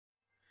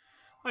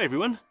Hi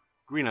everyone,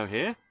 Greeno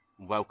here,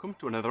 and welcome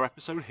to another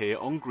episode here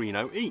on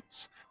Greeno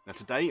Eats. Now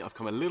today I've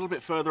come a little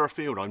bit further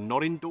afield. I'm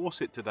not in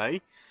Dorset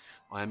today,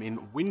 I am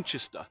in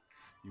Winchester.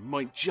 You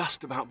might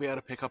just about be able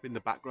to pick up in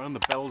the background,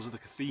 the bells of the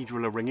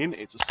cathedral are ringing.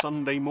 It's a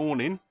Sunday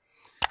morning.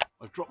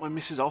 I've dropped my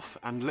missus off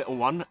and little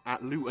one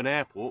at Luton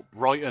Airport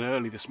bright and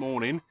early this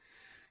morning.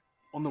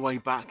 On the way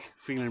back,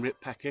 feeling a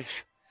bit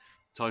peckish,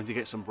 time to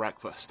get some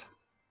breakfast.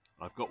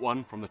 I've got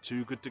one from the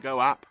Too Good To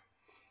Go app.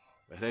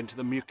 We're heading to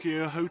the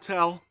Mercure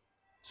Hotel.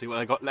 See what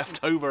they got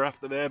left over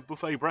after their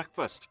buffet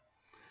breakfast.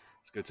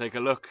 Let's go take a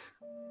look.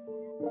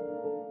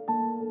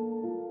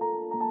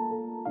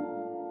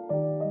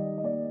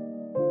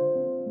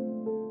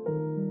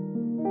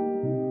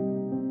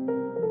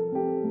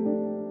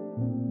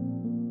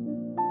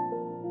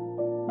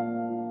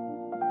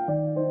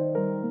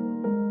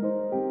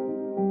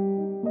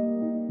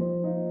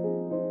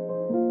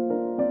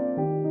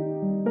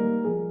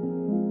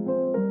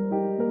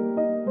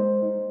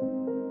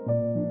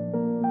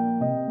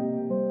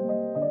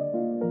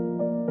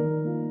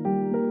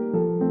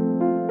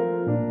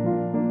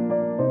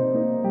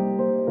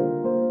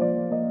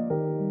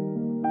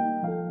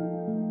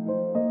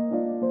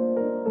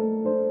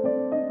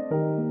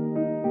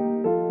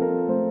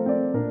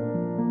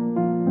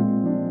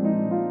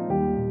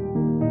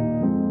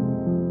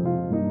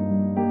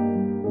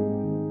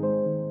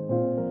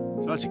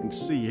 As you can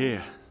see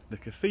here, the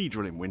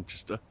cathedral in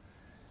Winchester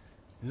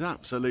is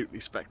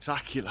absolutely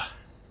spectacular.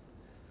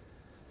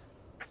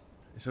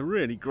 It's a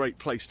really great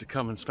place to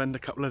come and spend a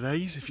couple of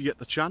days if you get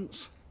the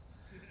chance.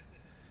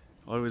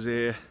 I was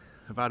here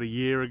about a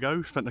year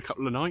ago, spent a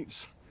couple of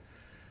nights.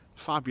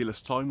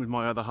 Fabulous time with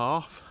my other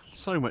half.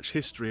 So much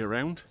history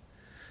around.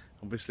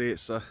 Obviously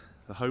it's the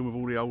home of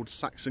all the old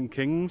Saxon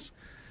kings.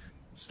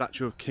 The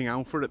statue of King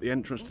Alfred at the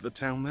entrance to the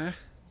town there.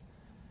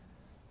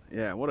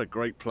 Yeah, what a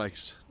great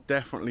place.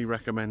 Definitely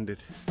recommended.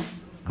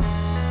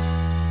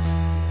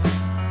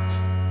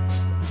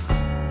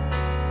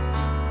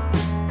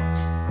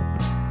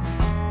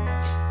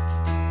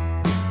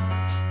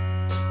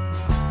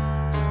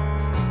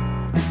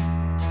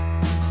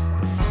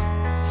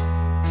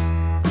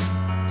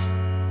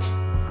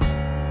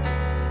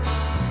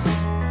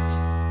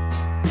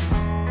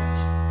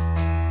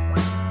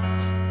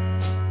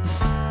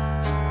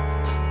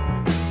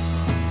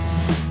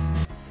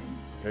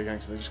 Okay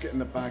gang, so they're just getting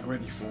the bag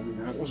ready for me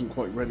now. It wasn't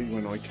quite ready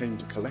when I came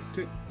to collect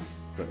it,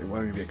 but it will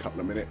only be a couple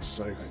of minutes,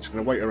 so I'm just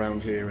going to wait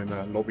around here in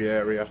the lobby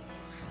area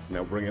and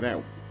they'll bring it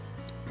out.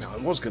 Now I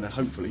was going to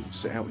hopefully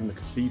sit out in the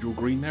cathedral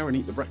green there and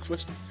eat the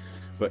breakfast,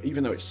 but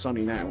even though it's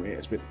sunny now, it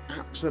has been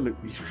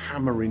absolutely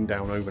hammering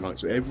down overnight,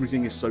 so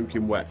everything is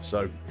soaking wet, so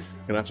I'm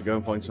going to have to go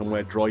and find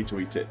somewhere dry to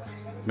eat it.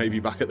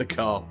 Maybe back at the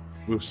car,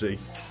 we'll see.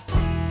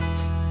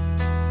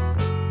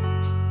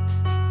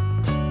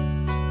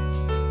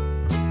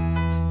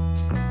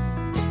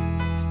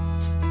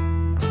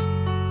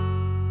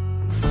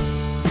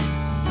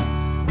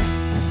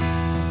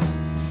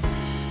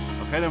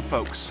 Okay then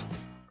folks,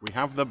 we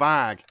have the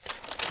bag.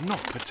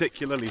 Not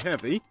particularly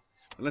heavy,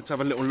 but let's have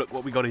a little look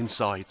what we got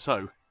inside.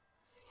 So,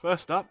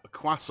 first up, a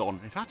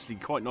croissant. It's actually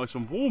quite nice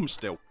and warm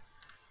still,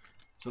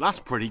 so that's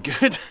pretty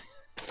good.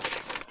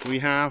 We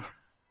have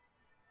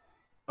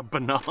a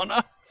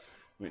banana,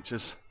 which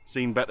has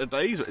seen better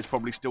days, but it's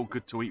probably still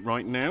good to eat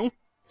right now.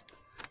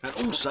 And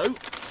also,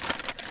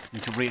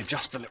 need to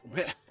readjust a little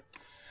bit.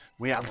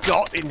 We have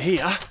got in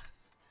here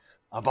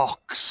a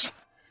box.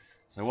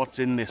 So what's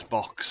in this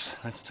box?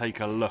 Let's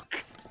take a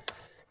look.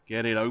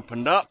 Get it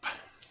opened up.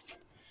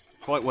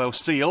 Quite well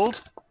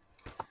sealed.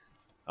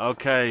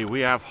 Okay, we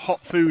have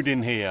hot food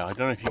in here. I don't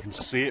know if you can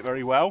see it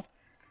very well.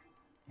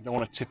 I don't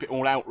want to tip it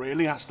all out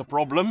really, that's the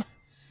problem.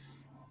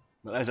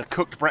 But there's a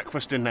cooked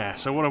breakfast in there.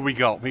 So what have we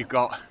got? We've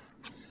got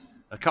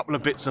a couple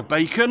of bits of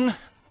bacon.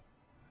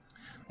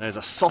 There's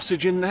a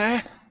sausage in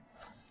there.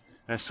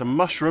 There's some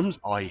mushrooms.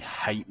 I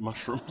hate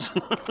mushrooms.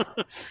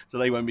 So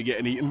they won't be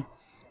getting eaten.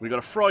 We've got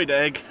a fried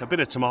egg, a bit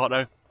of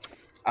tomato,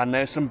 and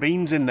there's some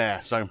beans in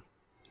there. So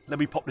let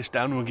me pop this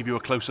down and we'll give you a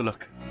closer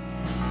look.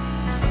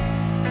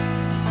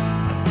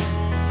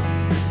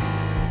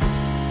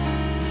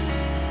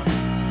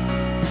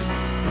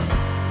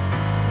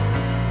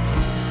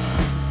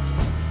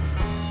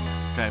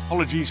 Okay,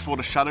 apologies for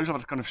the shadows. I've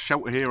had to kind of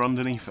shelter here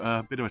underneath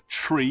a bit of a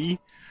tree,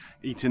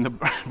 eating the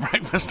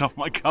breakfast off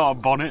my car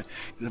bonnet.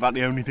 It's about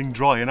the only thing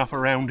dry enough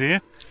around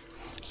here.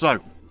 So,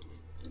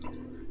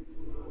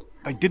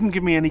 they didn't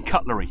give me any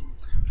cutlery.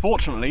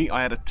 Fortunately,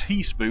 I had a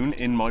teaspoon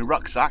in my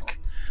rucksack,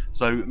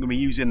 so I'm going to be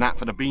using that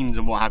for the beans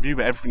and what have you,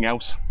 but everything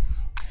else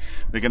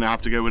we're going to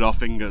have to go with our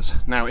fingers.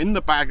 Now in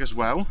the bag as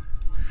well,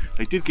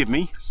 they did give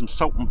me some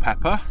salt and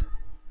pepper,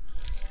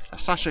 a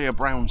sachet of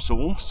brown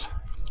sauce,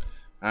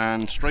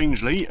 and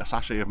strangely a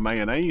sachet of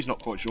mayonnaise.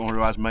 Not quite sure who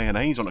has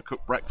mayonnaise on a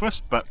cooked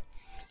breakfast, but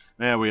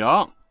there we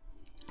are.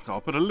 So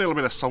I'll put a little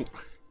bit of salt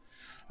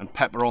and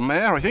pepper on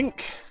there, I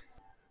think.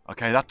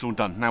 Okay, that's all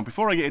done. Now,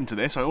 before I get into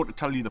this, I ought to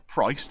tell you the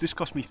price. This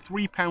cost me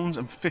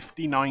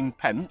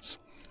 £3.59,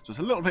 so So it's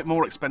a little bit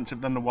more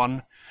expensive than the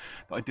one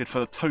that I did for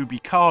the Toby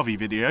Carvey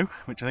video,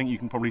 which I think you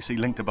can probably see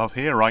linked above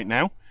here right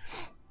now.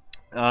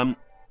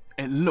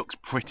 It looks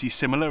pretty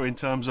similar in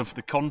terms of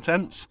the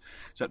contents,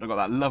 except I've got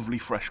that lovely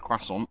fresh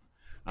croissant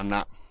and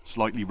that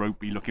slightly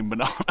ropey looking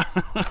banana.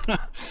 But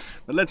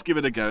let's give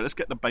it a go. Let's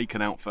get the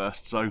bacon out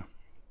first. So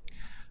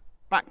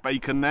back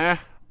bacon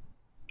there,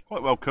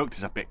 quite well cooked.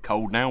 It's a bit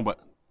cold now, but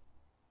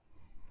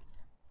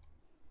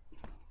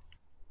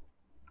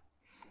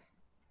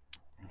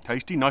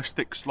tasty. Nice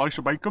thick slice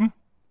of bacon,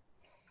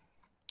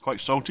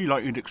 quite salty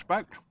like you'd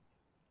expect.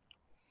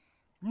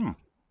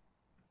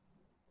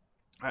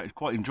 That is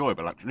quite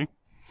enjoyable actually.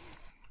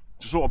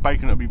 It's the sort of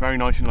bacon that would be very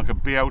nice in like a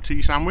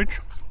BLT sandwich.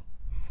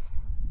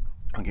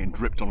 I'm getting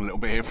dripped on a little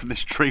bit here from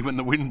this tree when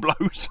the wind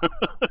blows.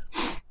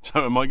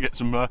 So I might get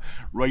some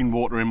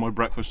rainwater in my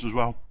breakfast as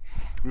well.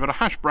 We've got a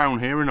hash brown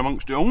here in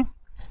amongst it all.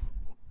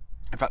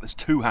 In fact, there's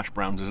two hash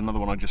browns. There's another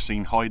one I just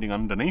seen hiding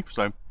underneath.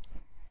 So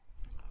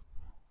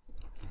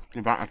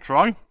give that a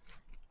try.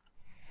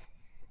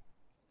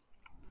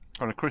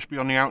 Kind of crispy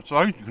on the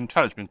outside. You can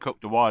tell it's been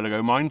cooked a while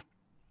ago, mine.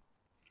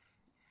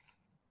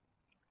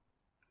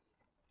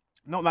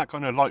 Not that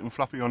kind of light and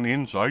fluffy on the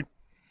inside.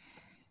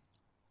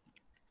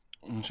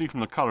 You can see from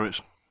the colour it's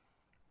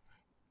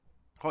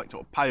quite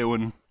sort of pale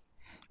and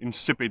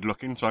insipid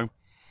looking, so I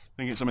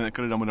think it's something that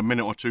could have done with a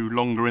minute or two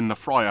longer in the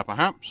fryer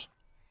perhaps.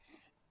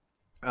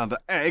 The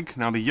egg,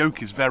 now the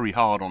yolk is very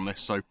hard on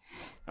this, so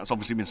that's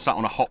obviously been sat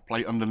on a hot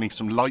plate underneath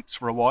some lights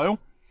for a while.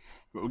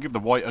 But we'll give the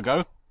white a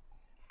go.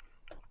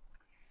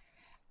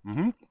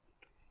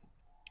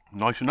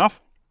 Nice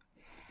enough.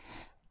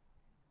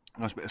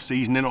 Nice bit of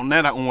seasoning on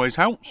there, that always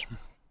helps.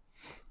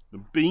 The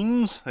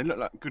beans, they look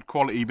like good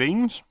quality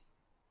beans.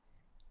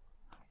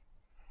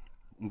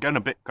 Again,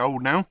 a bit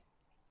cold now,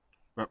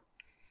 but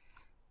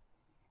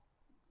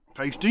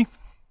tasty.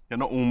 They're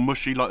not all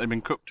mushy like they've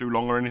been cooked too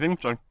long or anything,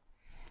 so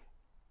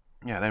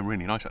yeah, they're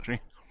really nice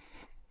actually.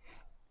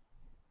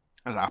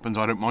 As it happens,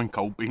 I don't mind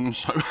cold beans,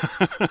 so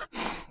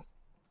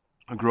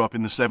I grew up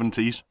in the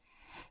 70s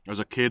as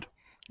a kid.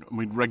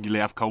 We'd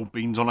regularly have cold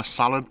beans on a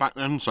salad back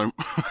then, so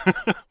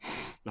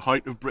the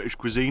height of British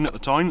cuisine at the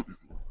time.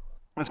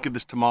 Let's give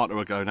this tomato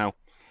a go now.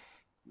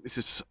 This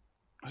is,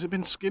 has it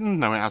been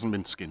skinned? No, it hasn't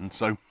been skinned,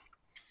 so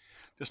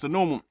just a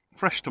normal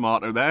fresh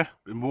tomato there,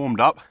 been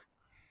warmed up.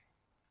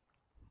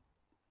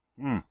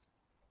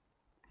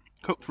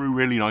 Cooked through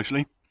really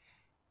nicely.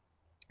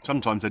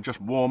 Sometimes they're just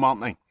warm,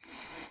 aren't they?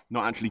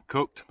 Not actually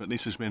cooked, but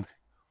this has been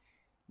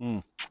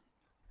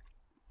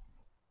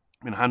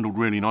handled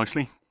really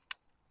nicely.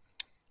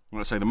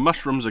 Like I say, the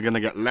mushrooms are going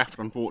to get left,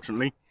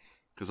 unfortunately,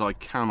 because I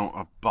cannot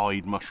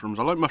abide mushrooms.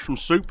 I like mushroom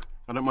soup.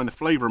 I don't mind the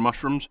flavour of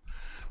mushrooms,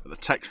 but the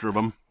texture of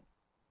them,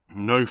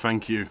 no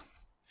thank you.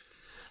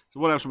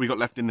 So what else have we got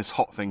left in this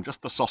hot thing?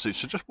 Just the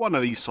sausage. So just one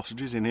of these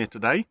sausages in here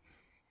today.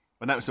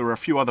 I noticed there were a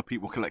few other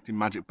people collecting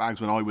magic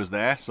bags when I was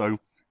there, so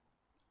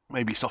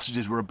maybe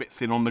sausages were a bit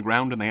thin on the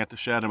ground and they had to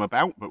share them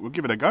about, but we'll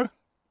give it a go.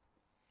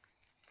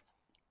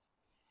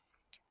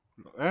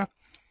 Look there.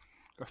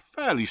 A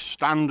fairly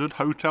standard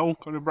hotel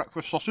kind of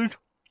breakfast sausage.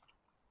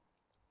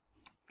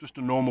 Just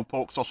a normal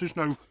pork sausage,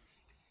 no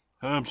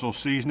herbs or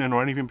seasoning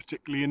or anything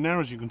particularly in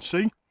there, as you can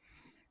see.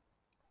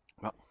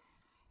 But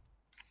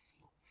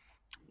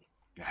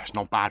yeah, it's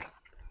not bad.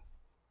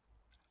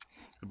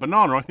 The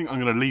banana I think I'm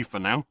going to leave for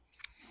now.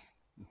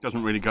 It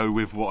doesn't really go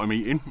with what I'm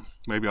eating.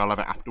 Maybe I'll have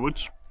it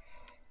afterwards.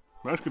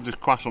 But let's give this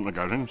croissant a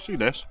go then. See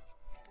this?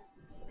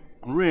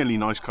 Really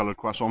nice coloured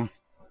croissant.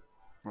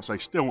 I say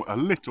still a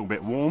little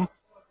bit warm.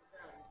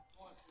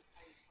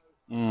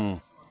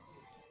 Oh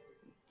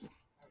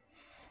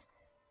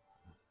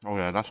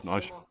yeah, that's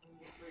nice.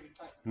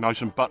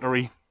 Nice and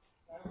buttery.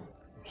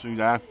 See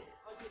there?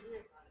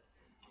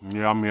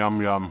 Yum,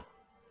 yum, yum.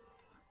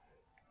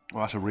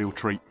 Well, that's a real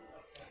treat.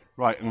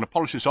 Right, I'm going to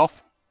polish this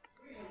off.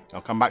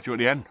 I'll come back to you at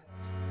the end.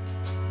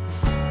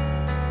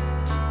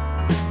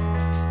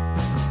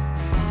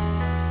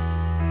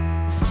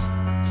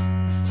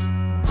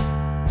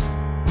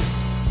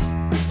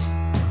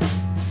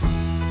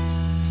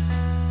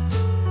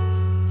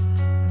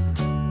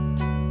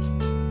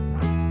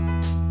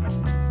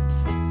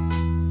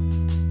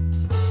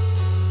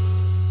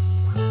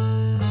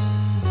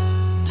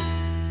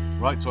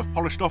 Right, so I've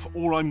polished off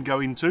all I'm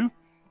going to.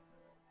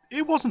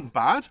 It wasn't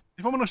bad.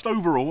 If I'm honest,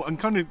 overall, I'm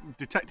kind of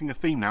detecting a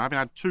theme now. I've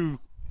had two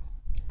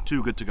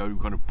good to go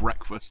kind of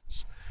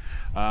breakfasts.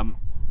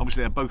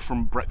 Obviously, they're both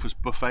from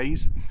breakfast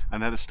buffets,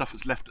 and they're the stuff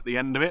that's left at the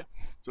end of it.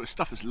 So it's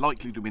stuff that's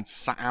likely to have been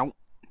sat out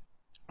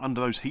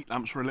under those heat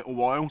lamps for a little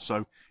while,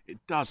 so it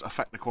does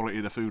affect the quality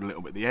of the food a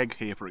little bit. The egg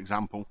here, for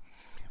example,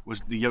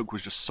 the yolk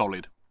was just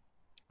solid.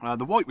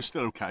 The white was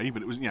still okay,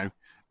 but it was, you know,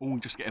 all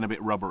just getting a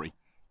bit rubbery.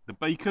 The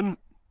bacon,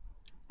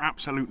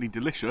 absolutely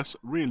delicious,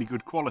 really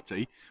good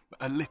quality, but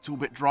a little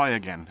bit dry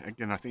again.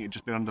 Again, I think it's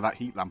just been under that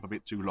heat lamp a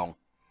bit too long.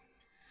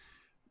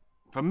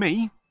 For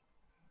me,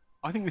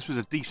 I think this was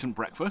a decent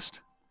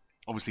breakfast.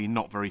 Obviously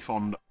not very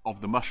fond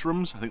of the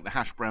mushrooms. I think the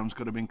hash browns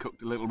could have been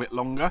cooked a little bit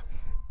longer.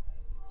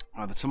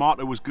 The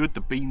tomato was good, the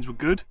beans were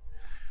good.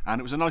 And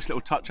it was a nice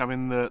little touch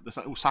having the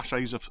little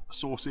sachets of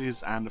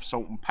sauces and of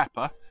salt and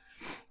pepper.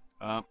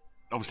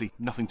 Obviously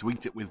nothing to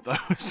eat it with though,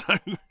 so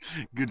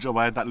good job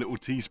I had that little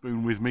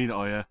teaspoon with me that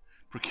I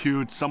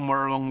procured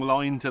somewhere along the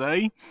line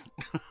today.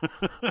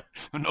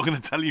 I'm not going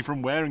to tell you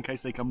from where in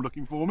case they come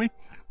looking for me.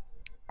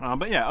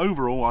 But yeah,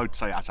 overall I would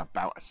say that's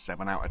about a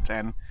 7 out of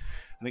 10.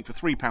 I think for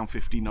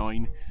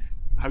 £3.59,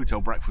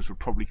 hotel breakfast would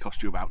probably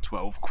cost you about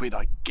 12 quid,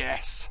 I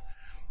guess.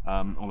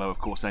 Although of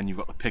course then you've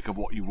got the pick of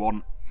what you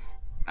want,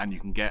 and you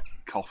can get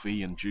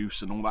coffee and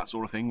juice and all that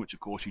sort of thing, which of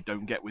course you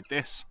don't get with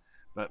this.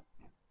 But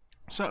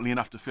certainly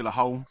enough to fill a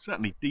hole,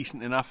 certainly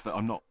decent enough that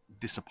I'm not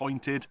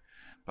disappointed,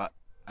 but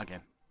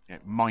again, yeah,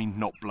 mind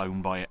not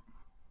blown by it.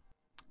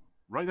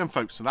 Right then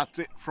folks, so that's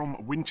it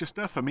from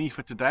Winchester for me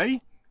for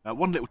today.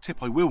 One little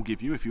tip I will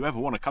give you, if you ever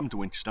want to come to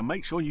Winchester,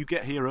 make sure you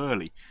get here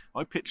early.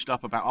 I pitched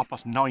up about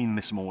 9:30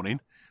 this morning,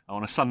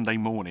 on a Sunday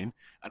morning,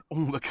 and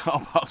all the car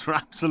parks were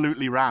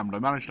absolutely rammed. I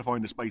managed to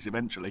find a space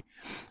eventually,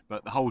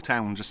 but the whole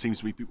town just seems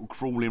to be people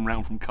crawling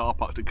around from car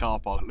park to car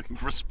park looking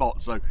for a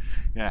spot, so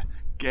yeah,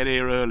 get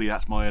here early,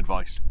 that's my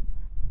advice.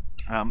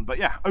 But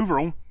yeah,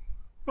 overall,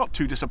 not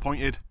too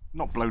disappointed,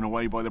 not blown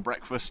away by the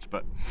breakfast,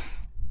 but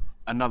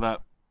another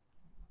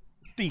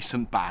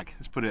decent bag,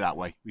 let's put it that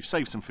way. We've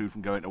saved some food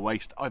from going to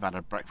waste. I've had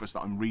a breakfast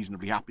that I'm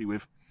reasonably happy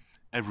with.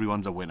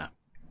 Everyone's a winner.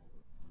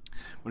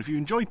 Well, if you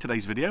enjoyed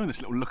today's video and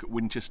this little look at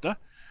Winchester,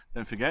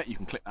 don't forget you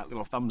can click that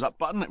little thumbs up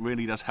button. It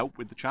really does help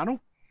with the channel.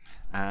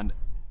 And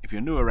if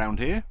you're new around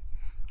here,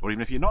 or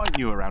even if you're not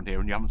new around here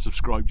and you haven't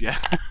subscribed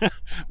yet,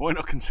 why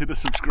not consider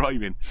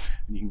subscribing?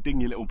 And you can ding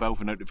your little bell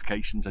for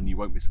notifications and you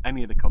won't miss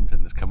any of the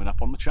content that's coming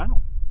up on the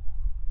channel.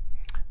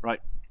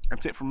 Right,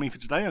 that's it from me for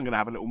today. I'm going to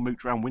have a little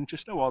mooch around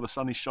Winchester while the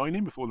sun is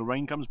shining before the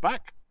rain comes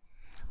back.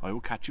 I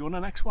will catch you on the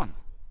next one.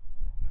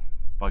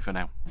 Bye for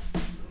now.